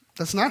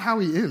 That's not how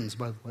he ends,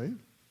 by the way.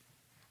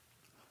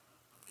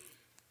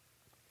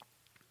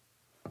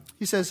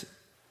 He says,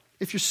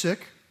 if you're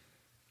sick,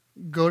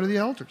 go to the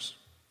elders.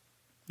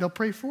 They'll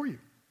pray for you.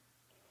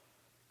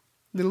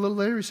 Then a little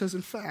later he says,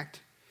 in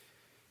fact,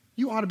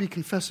 you ought to be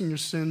confessing your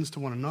sins to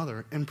one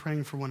another and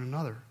praying for one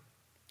another,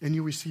 and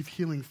you'll receive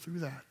healing through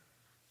that.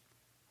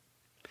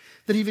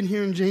 That even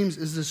here in James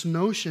is this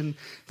notion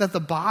that the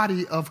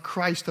body of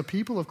Christ, the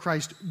people of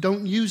Christ,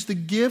 don't use the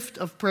gift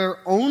of prayer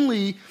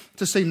only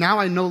to say, now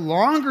I no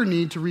longer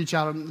need to reach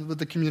out with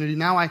the community.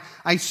 Now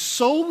I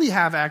solely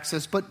have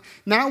access, but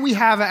now we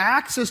have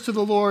access to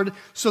the Lord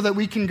so that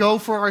we can go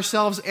for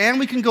ourselves and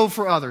we can go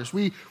for others.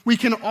 We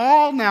can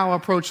all now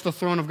approach the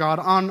throne of God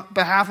on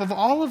behalf of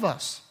all of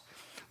us.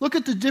 Look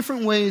at the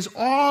different ways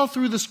all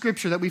through the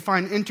Scripture that we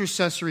find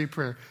intercessory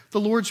prayer. The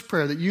Lord's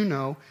Prayer that you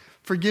know.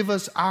 Forgive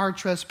us our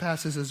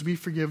trespasses as we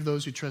forgive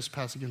those who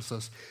trespass against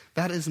us.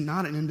 That is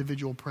not an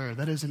individual prayer.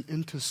 That is an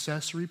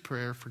intercessory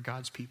prayer for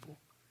God's people.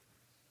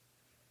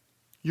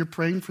 You're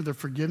praying for the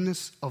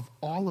forgiveness of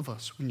all of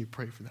us when you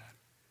pray for that.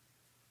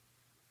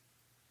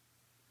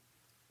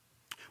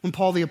 When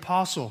Paul the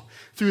Apostle,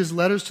 through his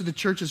letters to the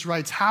churches,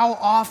 writes, how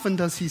often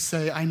does he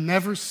say, I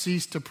never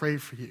cease to pray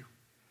for you?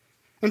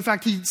 In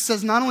fact, he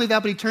says not only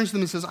that, but he turns to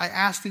them and says, I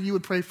ask that you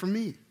would pray for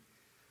me.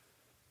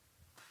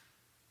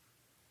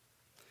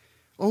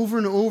 Over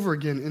and over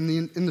again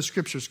in the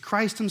Scriptures,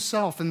 Christ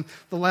himself in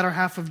the latter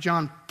half of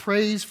John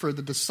prays for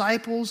the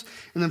disciples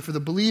and then for the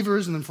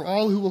believers and then for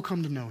all who will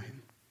come to know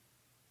him.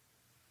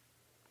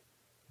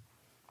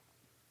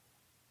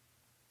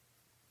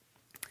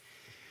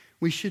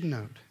 We should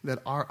note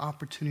that our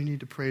opportunity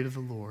to pray to the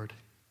Lord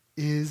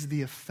is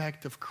the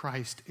effect of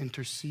Christ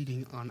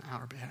interceding on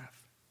our behalf.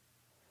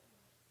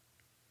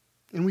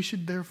 And we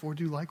should therefore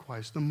do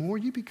likewise. The more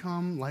you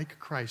become like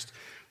Christ,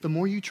 the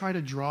more you try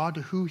to draw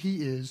to who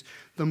he is,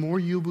 the more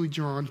you'll be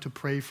drawn to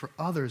pray for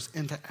others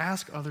and to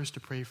ask others to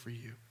pray for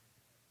you.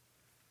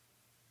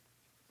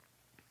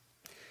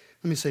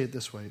 Let me say it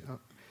this way.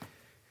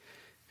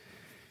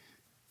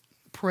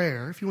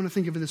 Prayer, if you want to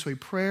think of it this way,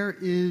 prayer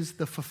is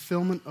the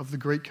fulfillment of the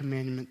great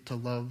commandment to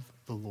love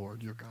the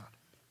Lord your God.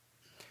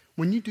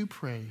 when you do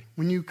pray,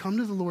 when you come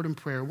to the Lord in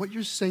prayer, what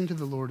you're saying to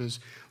the Lord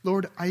is,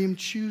 Lord, I am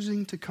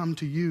choosing to come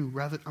to you.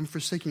 Rather, I'm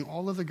forsaking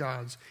all other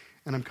gods,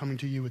 and I'm coming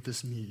to you with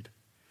this need.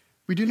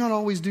 We do not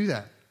always do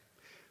that.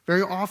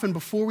 Very often,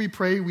 before we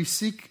pray, we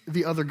seek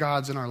the other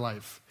gods in our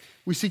life.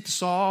 We seek to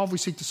solve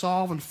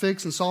and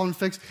fix and solve and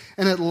fix.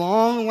 And at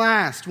long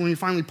last, when we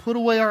finally put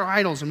away our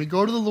idols and we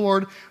go to the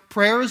Lord,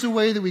 prayer is a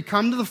way that we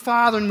come to the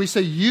Father and we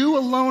say, you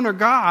alone are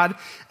God,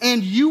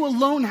 and you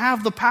alone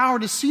have the power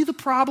to see the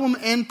problem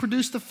and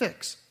produce the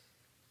fix.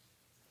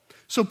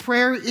 So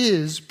prayer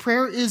is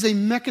a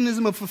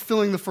mechanism of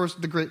fulfilling the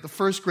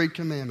first great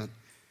commandment.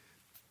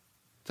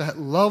 To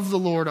love the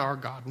Lord our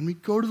God. When we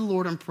go to the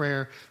Lord in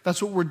prayer,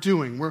 that's what we're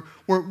doing.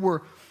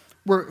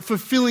 We're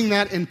fulfilling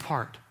that in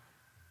part.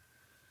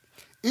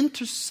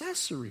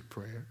 Intercessory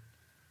prayer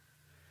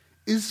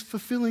is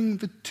fulfilling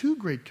the two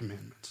great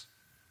commandments.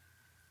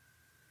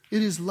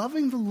 It is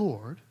loving the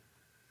Lord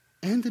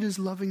and it is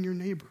loving your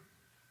neighbor.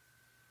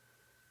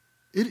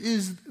 It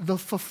is the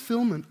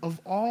fulfillment of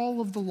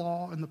all of the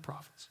law and the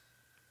prophets.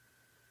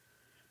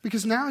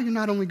 Because now you're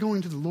not only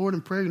going to the Lord in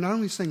prayer, you're not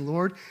only saying,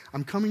 Lord,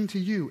 I'm coming to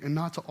you and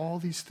not to all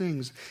these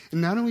things. And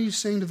not only are you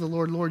saying to the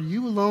Lord, Lord,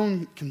 you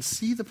alone can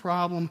see the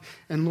problem,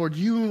 and Lord,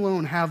 you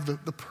alone have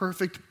the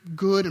perfect,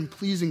 good, and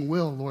pleasing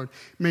will, Lord.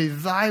 May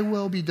thy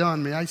will be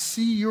done. May I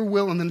see your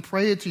will and then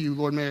pray it to you,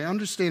 Lord. May I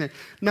understand it.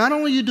 Not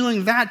only are you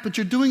doing that, but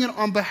you're doing it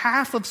on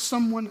behalf of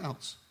someone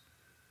else.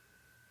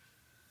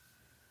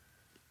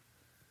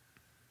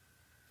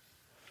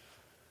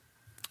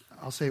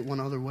 I'll say it one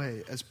other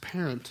way. As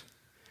parent,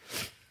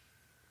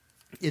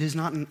 it is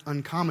not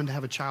uncommon to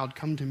have a child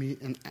come to me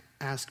and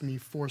ask me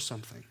for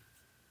something.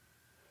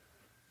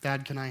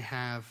 Dad, can I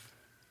have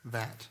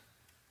that?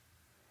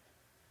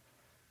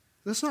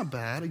 That's not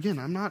bad. Again,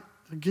 I'm not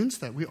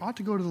against that. We ought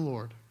to go to the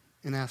Lord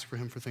and ask for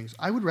him for things.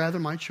 I would rather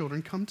my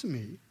children come to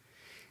me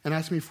and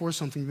ask me for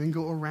something than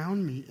go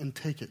around me and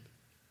take it.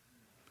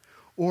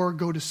 Or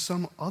go to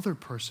some other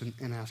person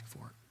and ask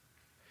for it.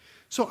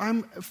 So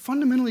I'm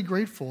fundamentally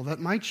grateful that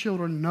my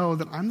children know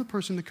that I'm the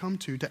person to come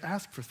to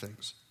ask for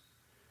things.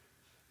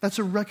 That's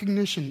a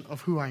recognition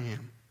of who I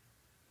am.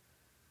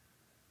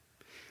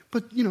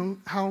 But you know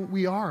how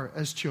we are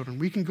as children.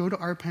 We can go to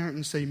our parent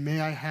and say, may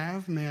I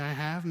have, may I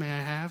have, may I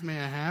have, may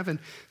I have. And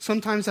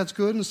sometimes that's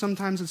good and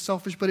sometimes it's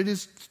selfish, but it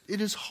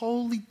is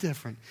wholly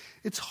different.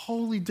 It's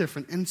wholly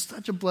different and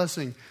such a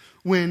blessing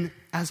when,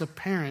 as a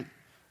parent,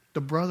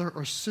 the brother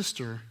or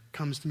sister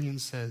comes to me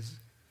and says,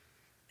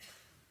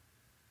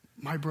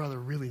 my brother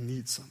really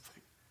needs something.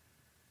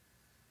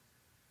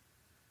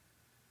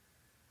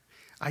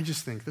 I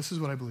just think, this is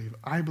what I believe.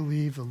 I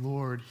believe the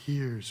Lord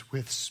hears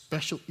with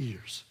special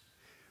ears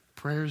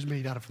prayers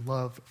made out of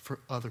love for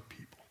other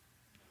people.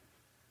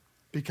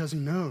 Because he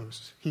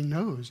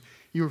knows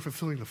you are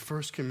fulfilling the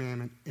first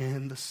commandment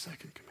and the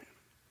second commandment.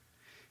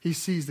 He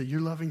sees that you're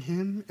loving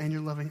him and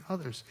you're loving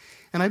others.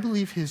 And I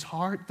believe his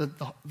heart,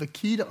 the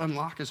key to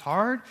unlock his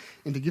heart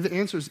and to give the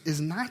answers is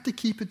not to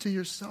keep it to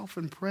yourself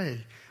and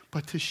pray,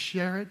 but to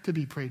share it, to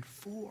be prayed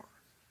for.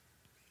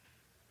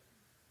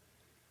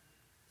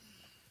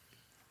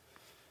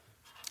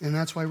 And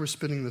that's why we're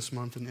spending this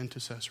month in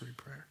intercessory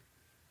prayer.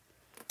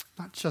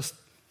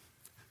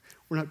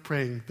 We're not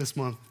praying this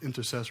month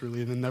intercessorily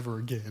and then never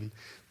again.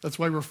 That's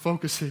why we're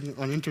focusing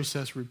on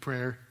intercessory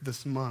prayer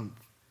this month.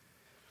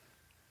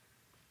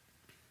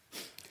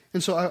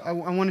 And so I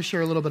want to share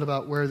a little bit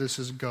about where this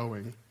is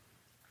going.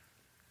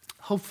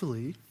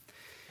 Hopefully,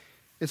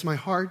 it's my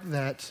heart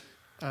that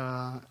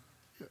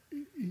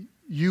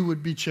you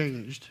would be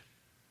changed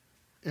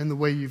in the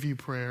way you view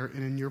prayer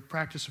and in your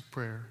practice of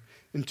prayer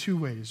in two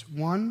ways.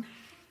 One,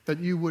 that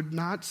you would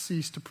not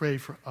cease to pray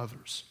for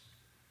others.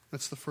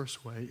 That's the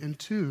first way. And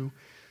two,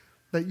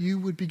 that you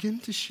would begin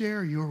to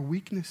share your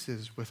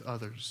weaknesses with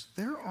others.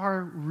 There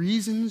are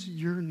reasons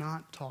you're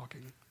not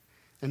talking,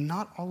 and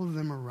not all of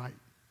them are right.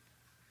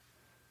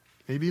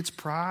 Maybe it's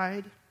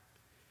pride.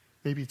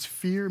 Maybe it's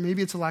fear.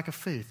 Maybe it's a lack of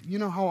faith. You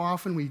know how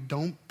often we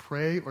don't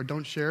pray or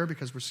don't share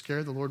because we're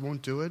scared the Lord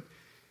won't do it?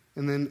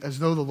 And then as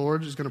though the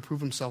Lord is going to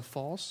prove himself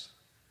false?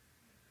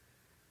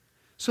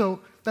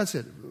 So that's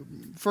it.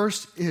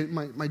 First,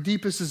 my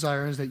deepest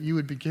desire is that you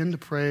would begin to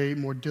pray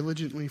more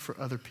diligently for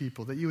other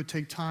people, that you would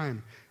take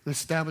time and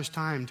establish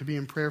time to be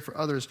in prayer for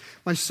others.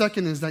 My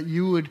second is that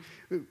you would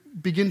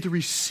begin to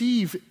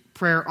receive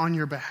prayer on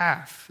your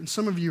behalf. And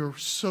some of you are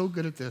so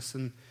good at this,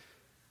 and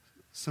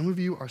some of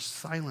you are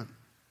silent.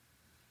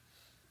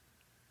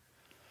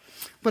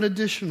 But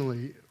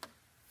additionally,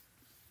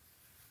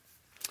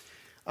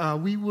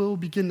 we are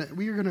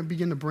going to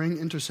begin to bring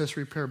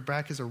intercessory prayer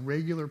back as a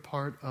regular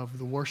part of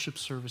the worship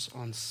service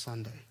on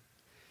Sunday.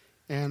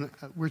 And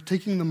we're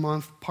taking the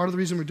month, part of the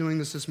reason we're doing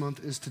this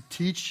month is to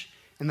teach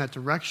in that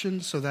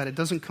direction so that it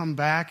doesn't come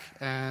back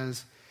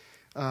as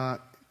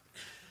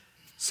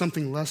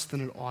something less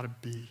than it ought to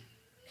be.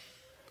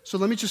 So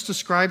let me just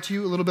describe to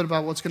you a little bit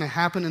about what's going to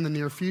happen in the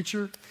near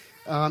future.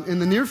 In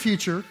the near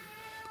future,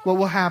 what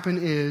will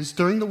happen is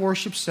during the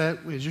worship set,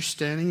 as you're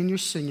standing and you're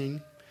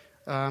singing,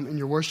 and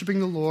you're worshiping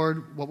the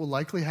Lord, what will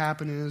likely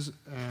happen is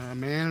a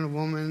man and a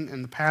woman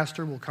and the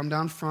pastor will come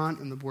down front,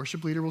 and the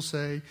worship leader will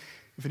say,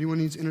 if anyone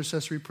needs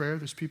intercessory prayer,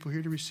 there's people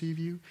here to receive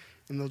you.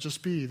 And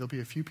there'll be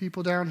a few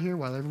people down here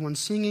while everyone's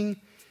singing,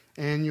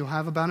 and you'll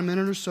have about a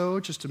minute or so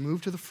just to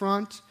move to the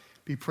front,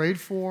 be prayed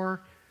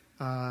for,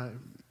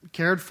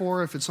 cared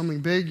for. If it's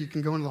something big, you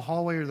can go into the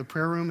hallway or the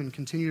prayer room and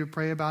continue to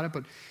pray about it.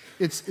 But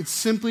it's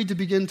simply to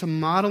begin to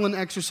model and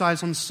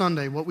exercise on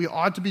Sunday what we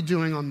ought to be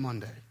doing on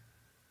Monday.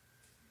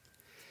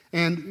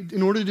 And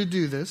in order to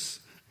do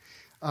this,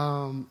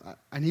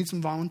 I need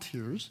some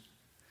volunteers.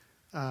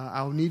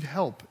 I'll need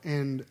help.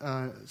 And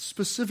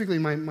specifically,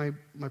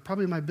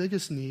 probably my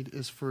biggest need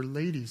is for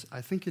ladies.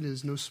 I think it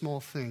is no small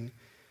thing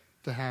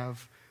to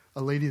have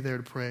a lady there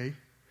to pray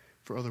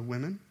for other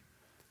women.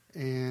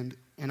 And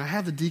I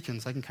have the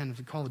deacons. I can kind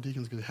of call the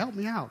deacons to help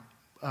me out.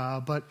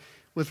 But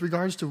with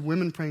regards to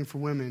women praying for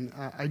women,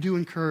 I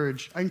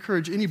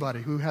encourage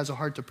anybody who has a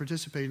heart to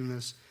participate in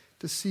this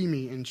to see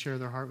me and share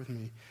their heart with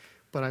me.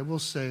 But I will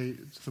say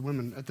to the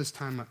women, at this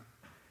time,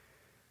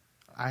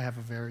 I have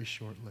a very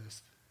short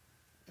list.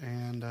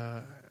 And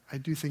I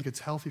do think it's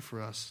healthy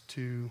for us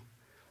to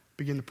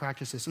begin to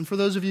practice this. And for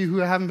those of you who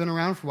haven't been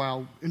around for a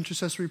while,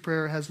 intercessory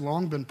prayer has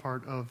long been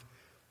part of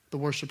the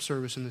worship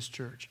service in this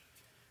church.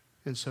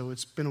 And so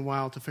it's been a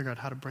while to figure out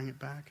how to bring it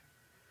back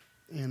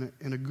in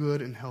a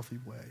good and healthy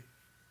way.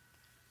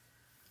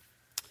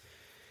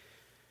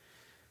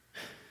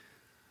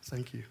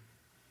 Thank you.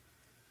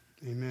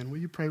 Amen. Will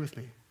you pray with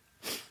me?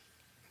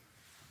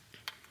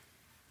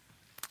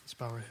 Let's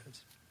bow our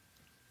heads.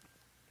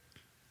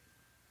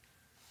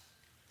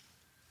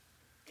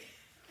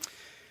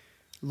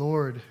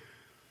 Lord,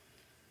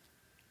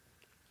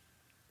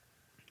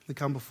 we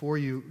come before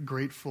you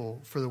grateful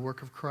for the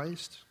work of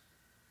Christ.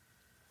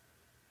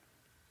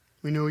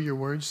 We know your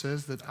word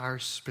says that our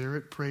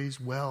spirit prays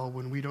well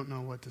when we don't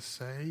know what to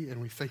say,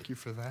 and we thank you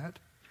for that.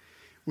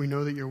 We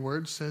know that your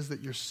word says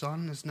that your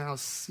Son is now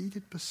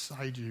seated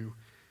beside you,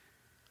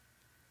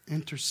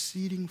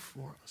 interceding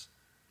for us.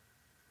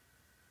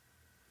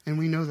 And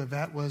we know that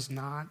that was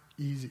not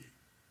easy.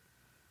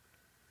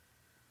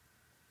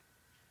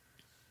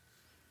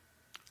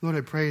 Lord,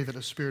 I pray that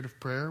a spirit of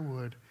prayer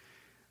would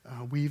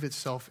weave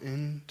itself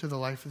into the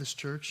life of this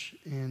church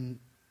in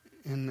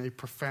a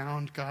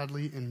profound,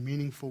 godly, and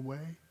meaningful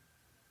way.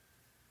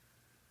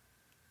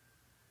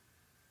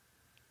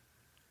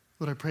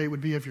 Lord, I pray it would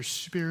be of your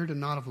spirit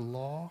and not of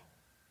law.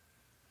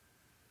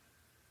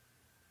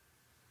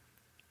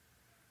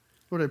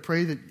 Lord, I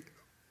pray that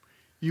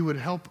you would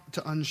help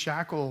to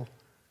unshackle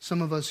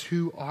some of us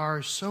who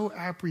are so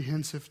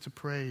apprehensive to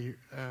pray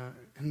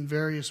in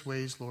various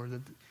ways, Lord,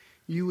 that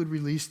you would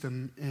release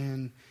them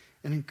and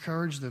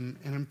encourage them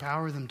and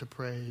empower them to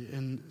pray,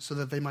 and so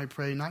that they might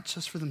pray not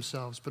just for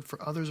themselves, but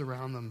for others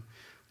around them,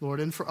 Lord.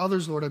 And for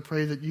others, Lord, I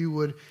pray that you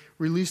would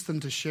release them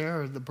to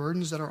share the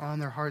burdens that are on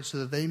their hearts so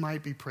that they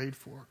might be prayed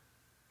for.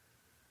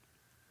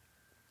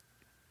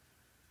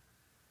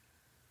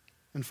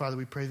 And Father,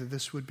 we pray that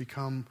this would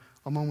become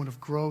a moment of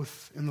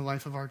growth in the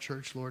life of our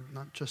church, Lord,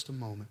 not just a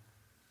moment.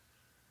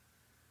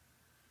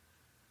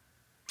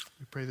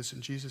 We pray this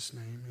in Jesus'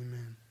 name,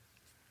 amen.